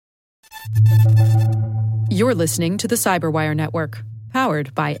You're listening to the CyberWire Network,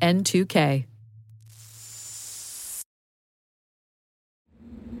 powered by N2K.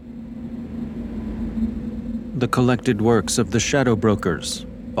 The Collected Works of the ShadowBrokers,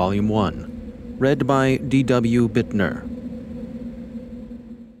 Volume 1, read by D.W. Bittner.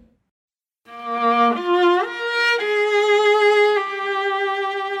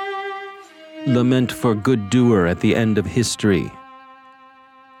 Lament for good-doer at the end of history.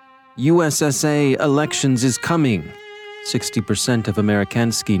 USSA elections is coming. 60% of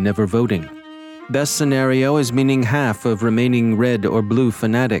Amerikanski never voting. Best scenario is meaning half of remaining red or blue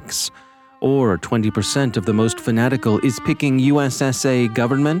fanatics, or 20% of the most fanatical is picking USSA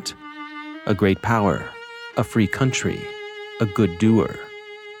government. A great power, a free country, a good doer.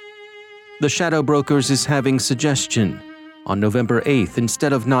 The ShadowBrokers is having suggestion. On November 8th,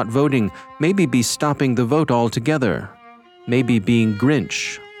 instead of not voting, maybe be stopping the vote altogether. Maybe being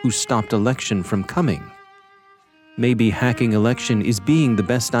Grinch, who stopped election from coming. Maybe hacking election is being the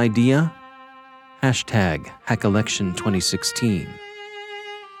best idea? #HackElection 2016.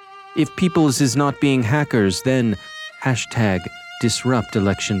 If peoples is not being hackers, then #Disrupt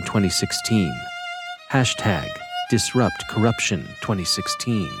Election 2016. #Disrupt Corruption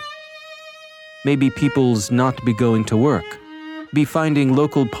 2016. Maybe peoples not be going to work, be finding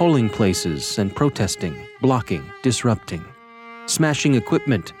local polling places and protesting, blocking, disrupting, smashing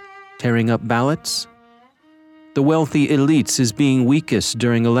equipment, tearing up ballots. The wealthy elites is being weakest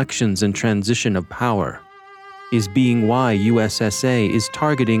during elections and transition of power. Is being why USSA is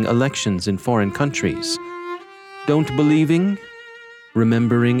targeting elections in foreign countries. Don't believing?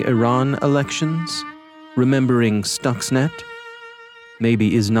 Remembering Iran elections? Remembering Stuxnet?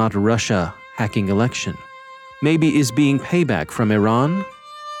 Maybe is not Russia hacking election. Maybe is being payback from Iran?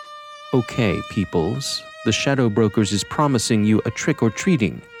 Okay, peoples, the ShadowBrokers is promising you a trick or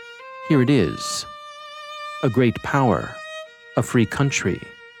treating. Here it is. A great power, a free country,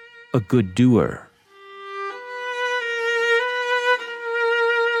 a good doer.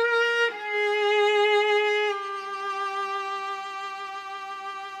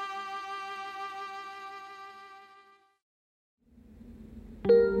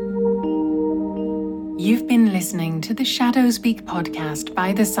 You've been listening to the ShadowSpeak podcast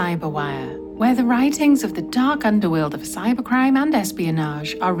by the CyberWire, where the writings of the dark underworld of cybercrime and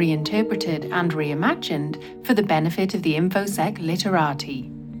espionage are reinterpreted and reimagined for the benefit of the InfoSec literati.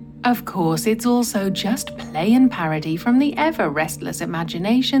 Of course, it's also just play and parody from the ever-restless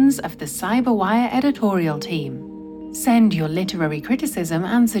imaginations of the CyberWire editorial team. Send your literary criticism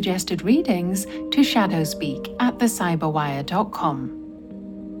and suggested readings to shadowspeak@thecyberwire.com.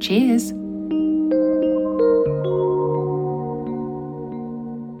 Cheers!